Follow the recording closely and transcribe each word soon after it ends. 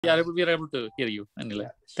Yeah, we are able to hear you, Nilay. Yeah,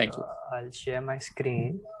 Thank you. I'll share my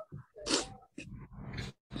screen.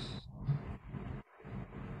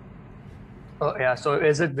 Oh yeah, so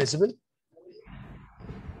is it visible?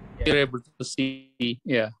 You're able to see,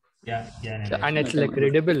 yeah. Yeah. So, and it's like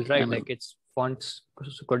readable, right? Like it's fonts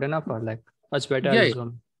good enough, or like much better. Yeah,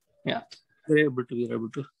 Zoom. Yeah, we're able to.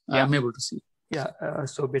 Yeah. I'm able to see. Yeah.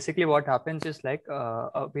 So basically, what happens is like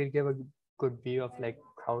we'll give a good view of like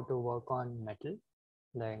how to work on metal,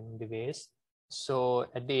 like the ways. So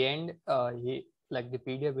at the end, like the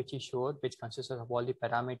PDF which he showed, which consists of all the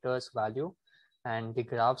parameters, value, and the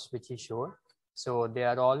graphs which he showed. So they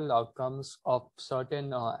are all outcomes of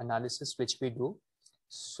certain analysis which we do.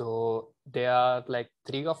 So there are like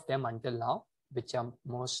 3 of them until now, which are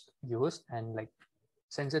most used, and like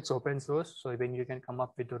since it's open source, so even you can come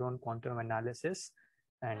up with your own quantum analysis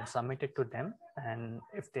and submit it to them, and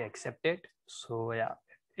if they accept it, so yeah,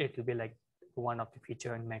 it will be like one of the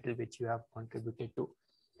feature in metal which you have contributed to.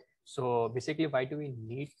 So basically, why do we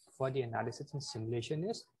need for the analysis and simulation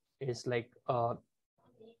is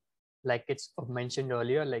like it's mentioned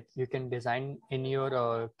earlier, like you can design in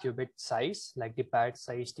your qubit size, like the pad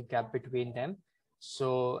size, the gap between them.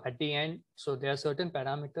 So at the end, so there are certain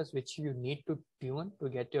parameters which you need to tune to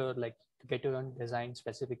get your own design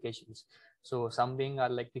specifications. So some being are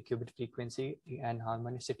like the qubit frequency and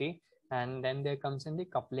harmonicity, and then there comes in the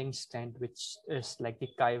coupling strength, which is like the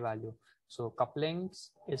chi value. So couplings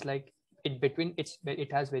is like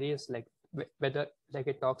it has various like whether like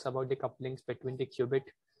it talks about the couplings between the qubit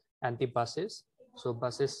and the buses. So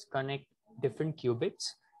buses connect different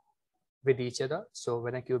qubits with each other. So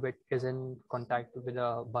when a qubit is in contact with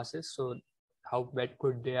the buses, so how well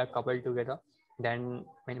could they are coupled together? Then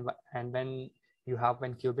when you have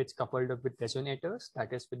when qubits coupled up with resonators,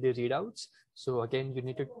 that is with the readouts. So again, you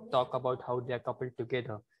need to talk about how they are coupled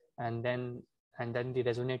together, and then the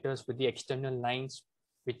resonators with the external lines,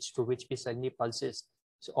 to which we send the pulses.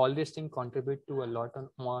 So all these things contribute to a lot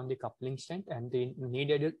more on the coupling strength, and the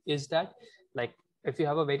needed is that like if you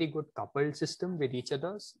have a very good coupled system with each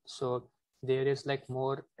others, so there is like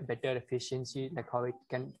more better efficiency, like how it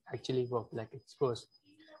can actually work, like it's first.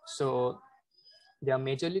 So there are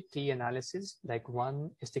majorly 3 analyses. Like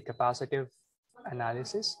one is the capacitive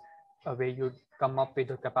analysis, where you come up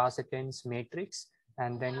with a capacitance matrix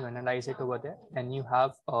and then you analyze it over there. Then you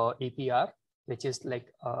have EPR, which is like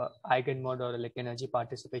eigenmode or like energy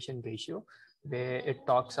participation ratio, where it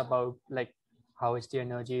talks about like how is the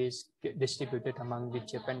energy is distributed among the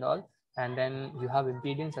chip and all. And then you have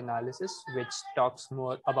impedance analysis, which talks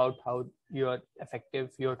more about how effective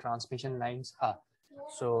your transmission lines are.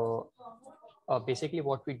 So basically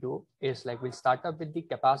what we do is like we'll start up with the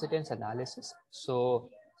capacitance analysis. So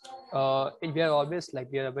we are always like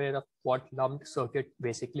we are aware of what lumped circuit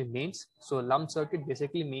basically means. So lumped circuit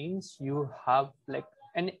basically means you have like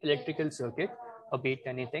an electrical circuit, a bit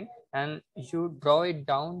anything, and you draw it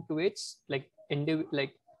down to its like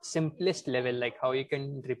simplest level, like how you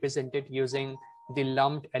can represent it using the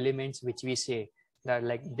lumped elements which we say, that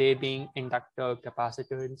like they being inductor,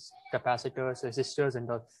 capacitors, resistors, and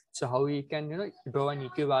all. So how you can draw an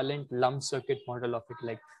equivalent lump circuit model of it.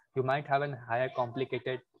 Like you might have a higher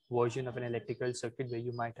complicated version of an electrical circuit where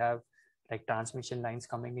you might have like transmission lines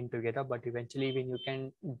coming in together, but eventually when you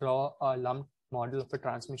can draw a lump model of a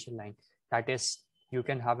transmission line, that is you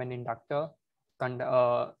can have an inductor,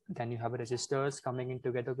 then you have a resistors coming in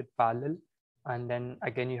together with parallel, and then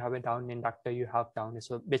again you have a down inductor, you have down.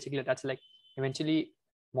 So basically that's like eventually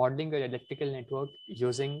modeling an electrical network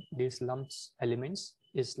using these lumps elements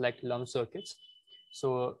is like lump circuits.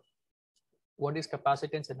 So what is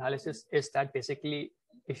capacitance analysis is that basically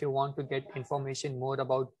if you want to get information more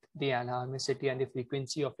about the harmonicity and the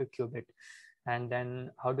frequency of your qubit, and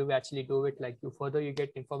then how do we actually do it? Like you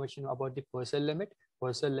get information about the Purcell limit.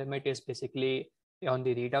 Purcell limit is basically on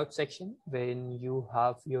the readout section when you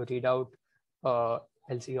have your readout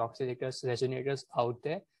LC oscillators, resonators out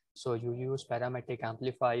there. So you use parametric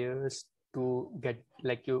amplifiers to get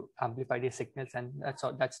like you amplify the signals, and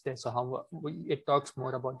that's there. So how it talks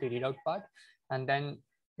more about the readout part, and then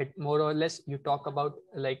it more or less you talk about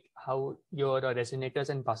like how your resonators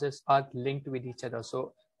and buses are linked with each other.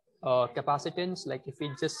 So capacitance, like if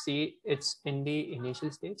we just see it's in the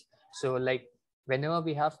initial stage. So like whenever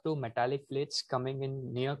we have 2 metallic plates coming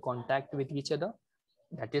in near contact with each other,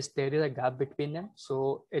 that is there is a gap between them.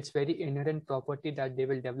 So it's very inherent property that they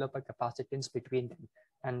will develop a capacitance between them,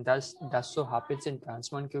 and thus so happens in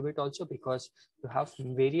transmon qubit also, because you have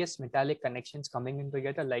various metallic connections coming in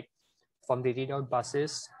together, like from the readout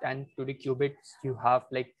buses and to the qubits you have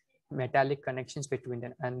like metallic connections between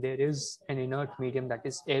them, and there is an inert medium, that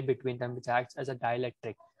is air between them, which acts as a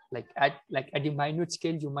dielectric. like at the minute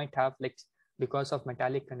scale, you might have like, because of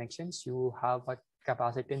metallic connections, you have a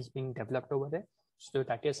capacitance being developed over there. So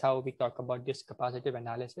that is how we talk about this capacitive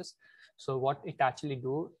analysis. So what it actually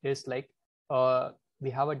do is like,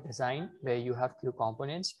 we have a design where you have few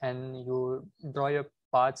components and you draw your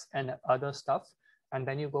parts and other stuff, and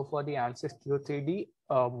then you go for the ANSYS Q3D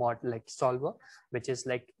mod like solver, which is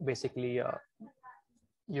like basically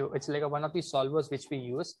it's like one of the solvers which we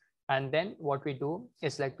use. And then what we do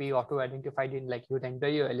is like we auto identify in, like you render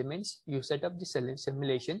your elements, you set up the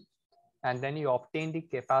simulation, and then you obtain the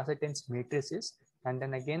capacitance matrices, and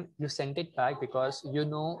then again you send it back, because you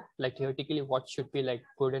know like theoretically what should be like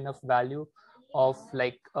good enough value of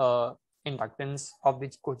like inductance of the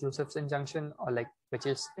Josephson junction, or like which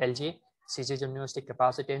is LJ, CJ universal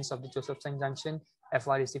capacitance of the Josephson junction,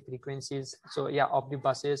 FREC frequencies, so yeah, of the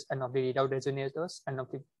buses and of the readout resonators and of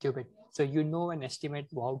the qubit. So you know and estimate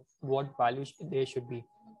what values they should be.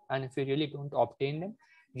 And if you really don't obtain them,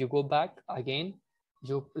 you go back again,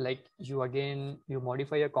 you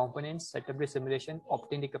modify your components, set up the simulation,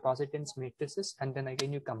 obtain the capacitance matrices, and then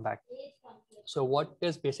again you come back. So what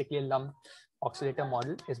is basically a lumped oscillator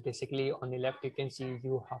model is basically, on the left you can see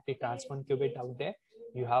you have the transmon qubit out there,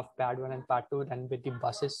 you have pad 1 and pad 2, then with the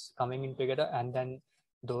buses coming in together, and then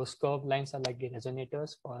those curved lines are like the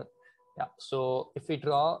resonators for, yeah. So if we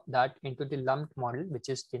draw that into the lumped model, which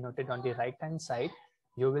is denoted on the right hand side,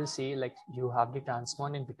 you will see like you have the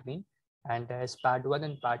transmon in between, and there's pad 1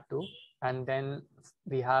 and pad 2, and then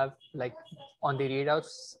we have like on the readout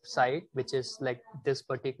side, which is like this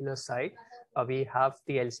particular side, we have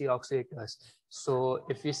the LC oscillators. So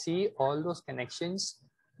if you see all those connections,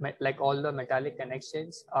 like all the metallic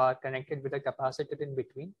connections are connected with a capacitor in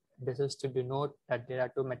between. This is to denote that there are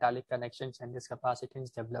two metallic connections and this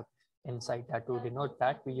capacitance developed inside that. To denote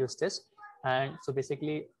that, we use this. And so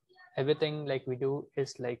basically everything like we do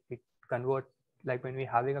is like we convert, like when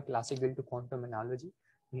we're having a classic build to quantum analogy,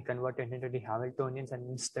 we convert it into the Hamiltonians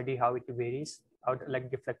and study how it varies out, like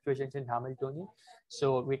the fluctuations in Hamiltonian.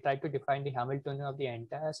 So we try to define the Hamiltonian of the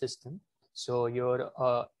entire system. So your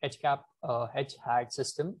H hat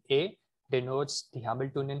system A denotes the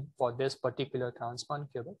Hamiltonian for this particular transmon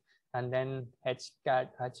qubit, and then H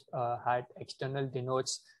hat external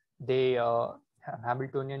denotes the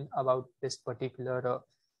Hamiltonian about this particular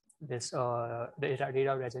the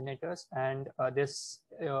data resonators, and this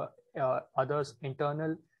others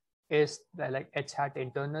internal is like H hat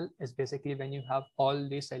internal is basically when you have all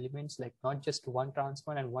these elements, like not just one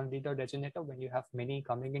transmon and one readout resonator, when you have many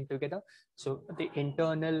coming in together. So the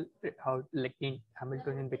internal, how like in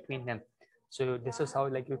Hamiltonian between them. So this is how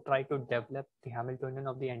like you try to develop the Hamiltonian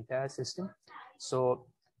of the entire system. So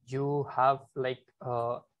you have like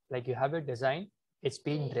you have a design, it's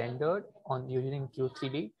being rendered on using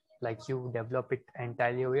Q3D, like you develop it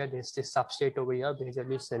entirely over here. There's this substrate over here,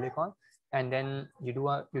 basically silicon, and then you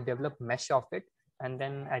develop mesh of it, and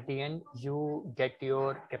then at the end you get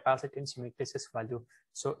your capacitance matrices value.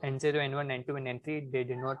 So N0, N1, N2, and N3, they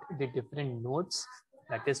denote the different nodes.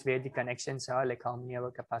 That is where the connections are, like how many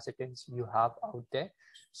other capacitance you have out there.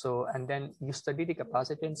 So, and then you study the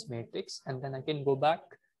capacitance matrix, and then I can go back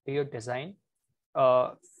to your design,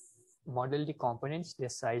 model the components, their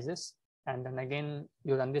sizes, and then again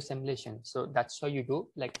you run the simulation. So that's how you do,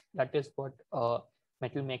 like that is what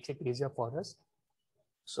metal makes it easier for us.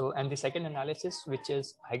 So, and the second analysis, which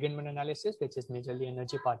is Eigenmann analysis, which is majorly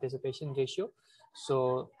energy participation ratio.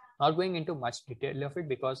 So not going into much detail of it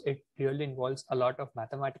because it really involves a lot of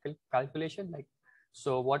mathematical calculation. Like,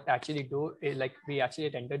 so what actually do is like we actually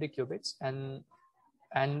render the qubits,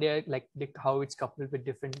 and they're like how it's coupled with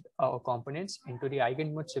different components into the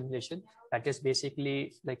eigenmode simulation. That is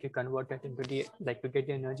basically like you convert it into the, like you get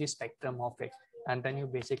the energy spectrum of it, and then you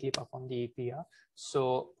basically perform the APR.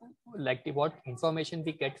 So like what information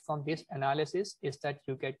we get from this analysis is that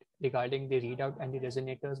you get regarding the readout and the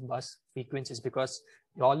resonators bus frequencies, because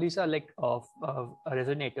all these are like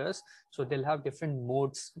resonators, so they'll have different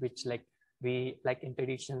modes, which like we like in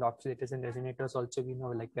traditional oscillators and resonators also, we know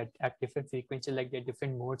like that at different frequency, like the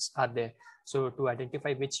different modes are there. So to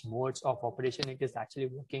identify which modes of operation it is actually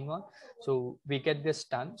working on, so we get this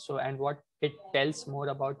done. So, and what it tells more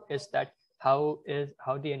about is that how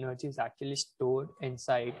the energy is actually stored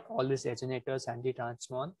inside all these resonators and the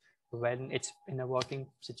transmon when it's in a working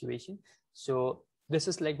situation. So this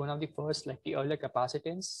is like one of the first, like the earlier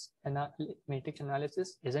capacitance matrix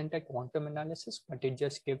analysis isn't a quantum analysis, but it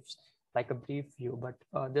just gives like a brief view.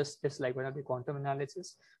 But this is like one of the quantum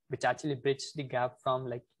analysis which actually bridges the gap from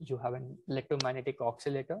like you have an electromagnetic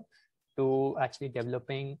oscillator to actually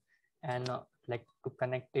developing an like to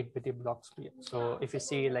connect it with the blocks here. So if you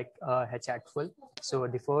see like H hat full, so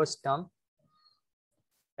the first term,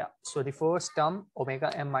 so the first term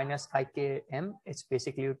omega m minus ikm, it's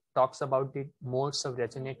basically talks about the modes of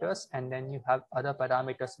resonators, and then you have other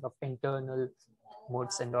parameters of internal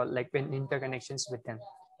modes and all, like when interconnections with them.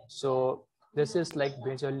 So this is like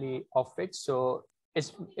majorly of it. So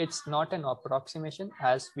it's not an approximation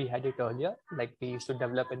as we had it earlier, like we used to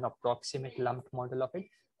develop an approximate lumped model of it,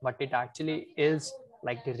 but it actually is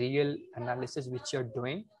like the real analysis which you're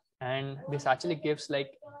doing. And this actually gives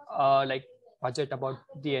like budget about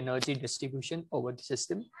the energy distribution over the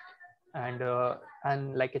system.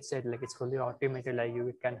 And like it said, like it's fully automated, like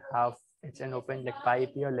you can have, it's an open like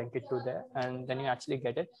pipe here, link it to there, and then you actually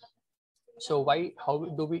get it. So how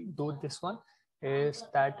do we do this one is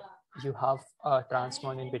that you have a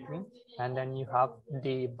transmon in between, and then you have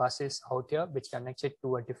the buses out here which connects it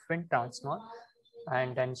to a different transmon,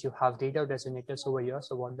 and then you have readout resonators over here.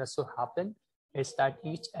 So what does so happen is that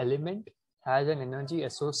each element has an energy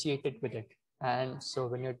associated with it. And so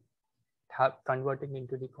when you're converting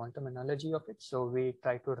into the quantum analogy of it, so we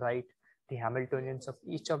try to write the Hamiltonians of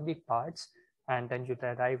each of the parts, and then you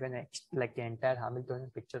derive an like the entire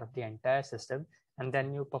Hamiltonian picture of the entire system, and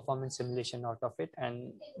then you perform a simulation out of it,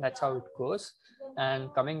 and that's how it goes.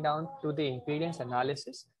 And coming down to the impedance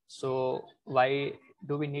analysis, so why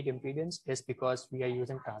do we need impedance is because we are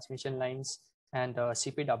using transmission lines and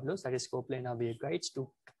CPWs, that is coplanar waveguides, to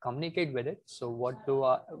communicate with it. So what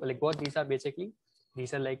these are basically,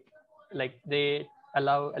 these are like they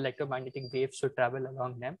allow electromagnetic waves to travel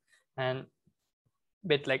along them, and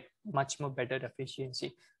with like much more better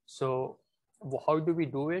efficiency. So how do we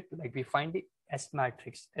do it? Like we find the S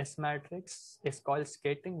matrix. S matrix is called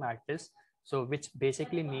scattering matrix. So which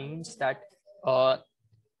basically means that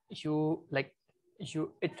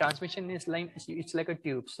transmission is like, it's like a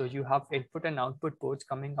tube. So you have input and output ports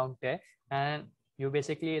coming out there, and you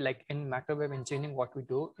basically, like in microwave engineering, what we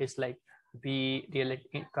do is like the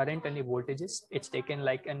current and the voltages, it's taken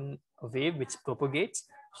like a wave which propagates.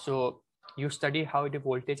 So you study how the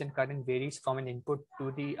voltage and current varies from an input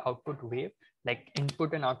to the output wave, like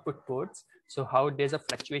input and output ports. So how there's a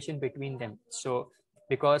fluctuation between them. So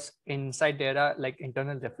because inside there are like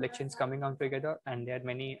internal reflections coming out together, and there are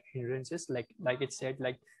many hindrances, like it said,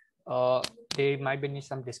 like there might be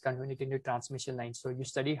some discontinuity in the transmission line. So you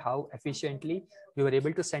study how efficiently you were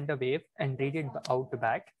able to send a wave and read it out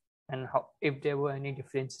back, and how, if there were any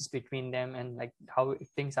differences between them, and like how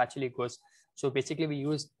things actually goes. So basically we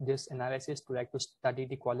use this analysis to like to study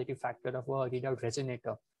the quality factor of a readout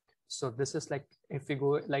resonator. So this is like, if we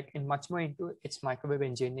go like in much more into its microwave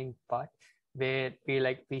engineering part, where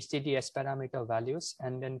we see the S parameter values,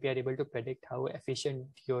 and then we are able to predict how efficient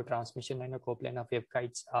your transmission line or coplanar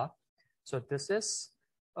waveguides are. So this is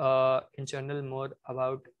in general more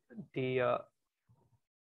about the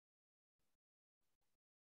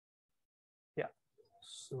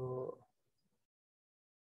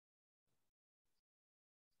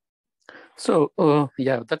So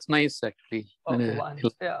yeah, that's nice actually.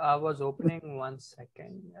 I was opening 1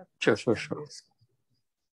 second. Sure.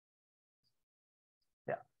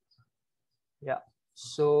 Yeah.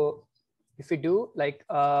 So if you do like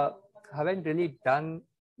haven't really done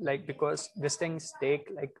like, because these things take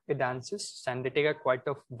like the dances, and they take a quite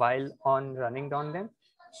a while on running down them.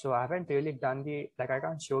 So I haven't really done the, like I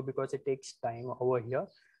can't show because it takes time over here.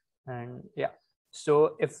 And yeah,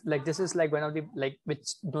 so if like this is like one of the like which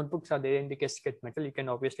notebooks are there in the Qiskit metal, you can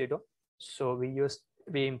obviously do. So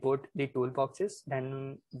we import the toolboxes,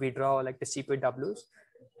 then we draw like the CPWs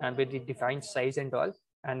and with the defined size and all.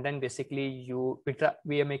 And then basically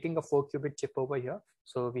we are making a 4-qubit chip over here.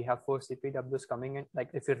 So we have 4 CPWs coming in, like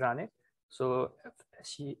if you run it, so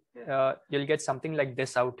you'll get something like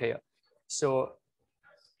this out here. So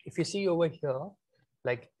if you see over here,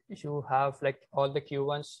 like you have like all the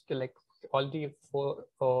Q1s, like all the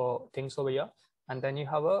 4 things over here, and then you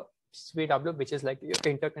have a CPW, which is like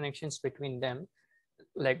interconnections between them,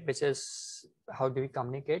 like which is how do we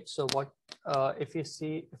communicate. So what if you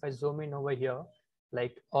see, if I zoom in over here,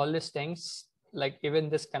 like all these things, like even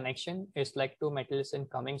this connection is like 2 metals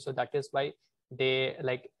incoming. So that is why they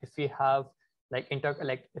like, if we have like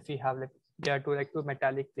there are 2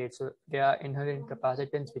 metallic plates, so there are inherent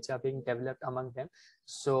capacitance which are being developed among them.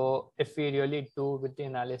 So if we really do with the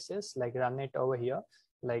analysis, like run it over here,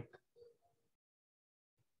 like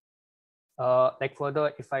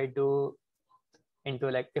further, if I do into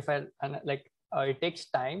like, if I it takes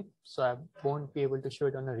time, so I won't be able to show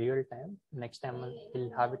it on a real time. Next time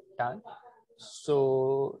we'll have it done.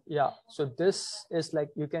 So yeah, so this is like,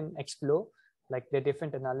 you can explore like the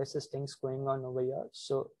different analysis things going on over here.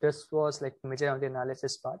 So this was like major of the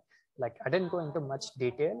analysis part. Like I didn't go into much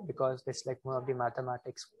detail because it's like more of the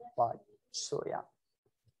mathematics part. So yeah.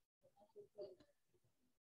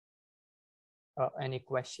 Any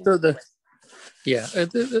questions? So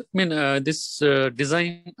this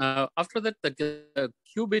design after that the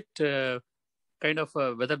qubit kind of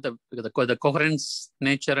whether the coherence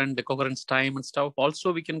nature and the coherence time and stuff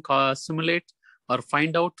also we can simulate or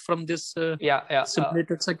find out from this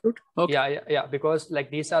simulated circuit. Okay. Yeah, because like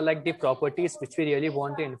these are like the properties which we really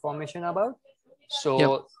want the information about.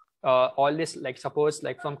 So all this, like suppose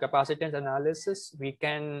like from capacitance analysis we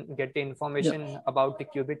can get the information about the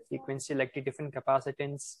qubit frequency, like the different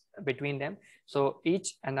capacitance between them. So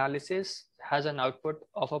each analysis has an output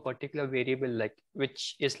of a particular variable, like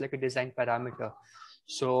which is like a design parameter.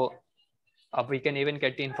 So we can even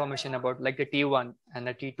get the information about like the T1 and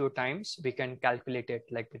the T2 times. We can calculate it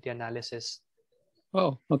like with the analysis.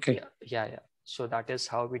 Oh, okay. Yeah. So that is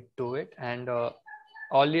how we do it. And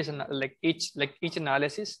all these like each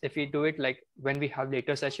analysis, if we do it like when we have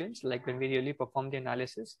later sessions, like when we really perform the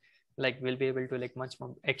analysis, like we'll be able to like much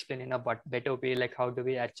more explain in a better way, like how do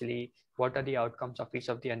we actually, what are the outcomes of each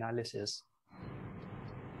of the analysis.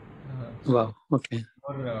 Wow. Okay.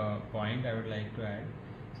 One point I would like to add.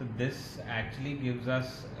 So this actually gives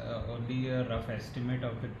us only a rough estimate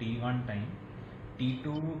of the T1 time.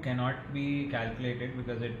 T2 cannot be calculated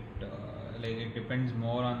because it depends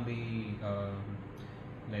more on the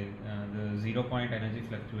 0 point energy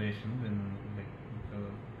fluctuations and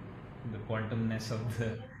the quantumness of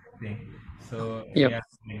the thing. So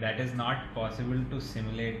that is not possible to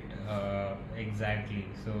simulate exactly.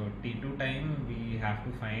 So T2 time we have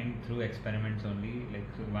to find through experiments only. Like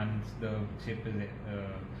so once the chip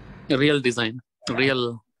is real design,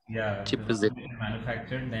 real chip is it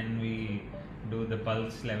manufactured, then we do the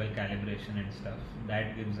pulse level calibration and stuff.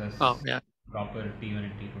 That gives us proper T1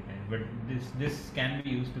 and T2 time. But this can be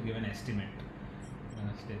used to give an estimate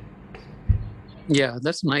still. So, yeah,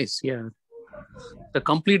 that's nice. Yeah, the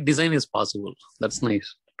complete design is possible. That's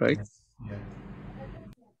nice, right? Yeah.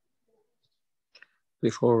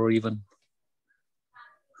 Before even.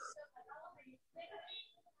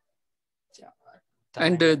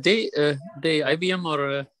 And they IBM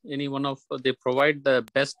or any one of they provide the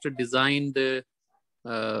best designed the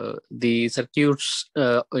circuits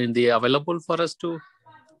in the available for us to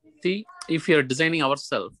see. If you're designing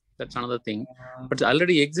ourselves, that's another thing. But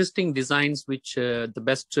already existing designs, which the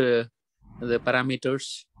best the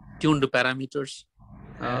parameters, tuned parameters,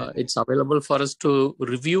 it's available for us to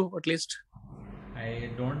review at least. I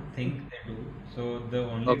don't think they do. So the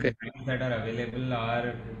only designs that are available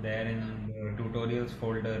are there in the tutorials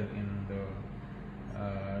folder in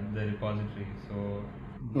the repository. So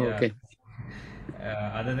yeah.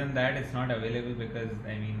 Other than that, it's not available because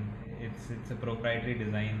I mean it's a proprietary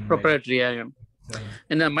design. Proprietary, yeah.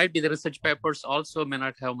 And there might be the research papers also may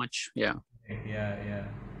not have much. Yeah.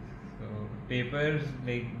 So papers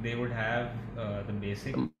like they would have the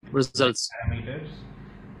basic results parameters,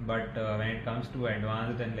 but when it comes to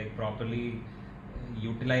advanced and like properly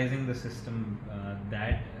utilizing the system,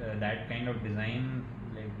 that kind of design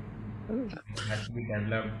like has to be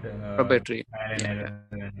developed proprietary trial and error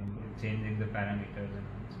and changing the parameters and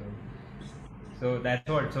so that's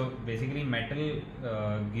what. So basically, metal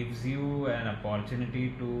gives you an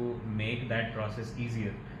opportunity to make that process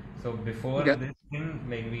easier. So before this thing,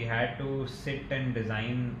 like we had to sit and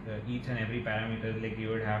design each and every parameter. Like you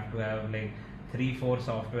would have to have like 3-4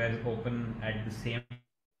 softwares open at the same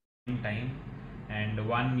time, and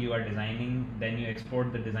one you are designing, then you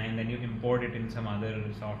export the design, then you import it in some other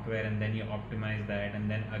software, and then you optimize that, and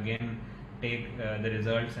then again take the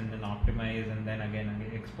results and then optimize, and then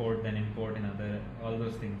again export, then import in other all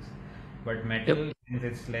those things. But metal,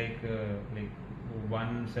 it's like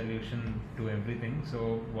one solution to everything.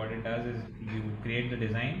 So what it does is you create the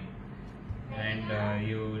design and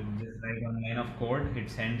you just write one line of code. It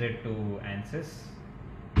sends it to ANSYS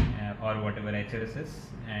or whatever HRSS,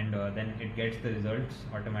 and then it gets the results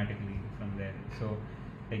automatically from there. So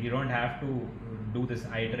like you don't have to do this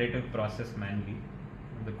iterative process manually.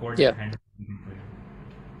 The code handles it.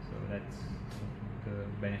 So that's the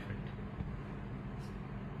benefit.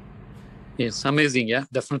 Yes, amazing. Yeah,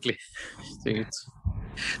 definitely.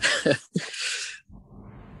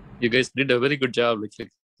 You guys did a very good job, like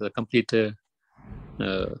the complete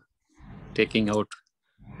taking out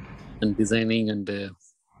and designing and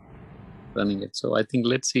running it. So I think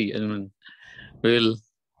let's see. I mean, we'll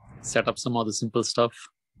set up some of the simple stuff.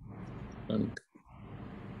 And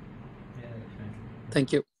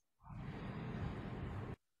thank you.